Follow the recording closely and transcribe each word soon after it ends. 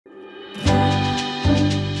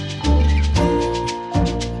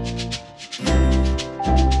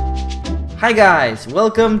Hi guys,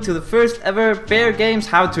 welcome to the first ever Bear Games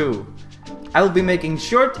how-to. I will be making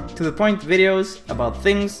short, to the point videos about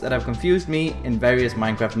things that have confused me in various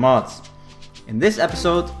Minecraft mods. In this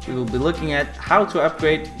episode, we will be looking at how to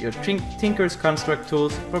upgrade your Tinker's Construct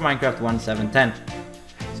tools for Minecraft 1.7.10.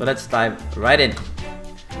 So let's dive right in.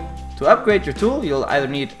 To upgrade your tool, you'll either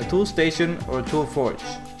need a tool station or a tool forge.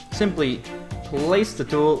 Simply place the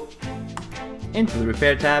tool into the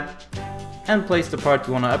repair tab and place the part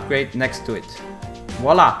you want to upgrade next to it.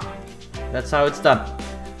 Voila! That's how it's done.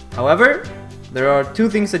 However, there are two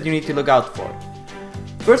things that you need to look out for.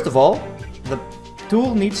 First of all, the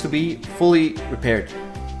tool needs to be fully repaired.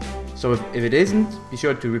 So if it isn't, be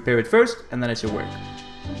sure to repair it first and then it should work.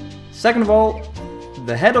 Second of all,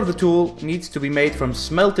 the head of the tool needs to be made from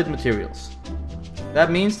smelted materials.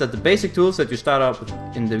 That means that the basic tools that you start out with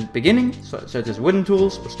in the beginning, such as wooden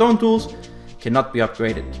tools or stone tools, cannot be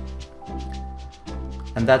upgraded.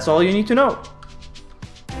 And that's all you need to know.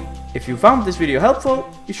 If you found this video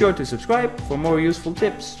helpful, be sure to subscribe for more useful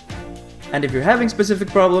tips. And if you're having specific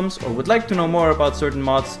problems or would like to know more about certain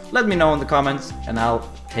mods, let me know in the comments and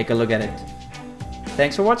I'll take a look at it.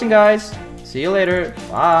 Thanks for watching guys, see you later,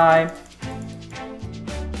 bye!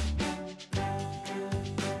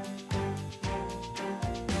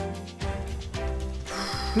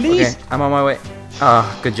 Please! Okay, I'm on my way.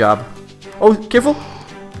 Ah, good job. Oh, careful!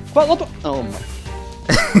 What? Oh my.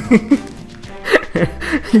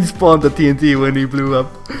 He spawned the TNT when he blew up.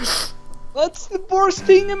 That's the worst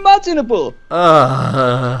thing imaginable!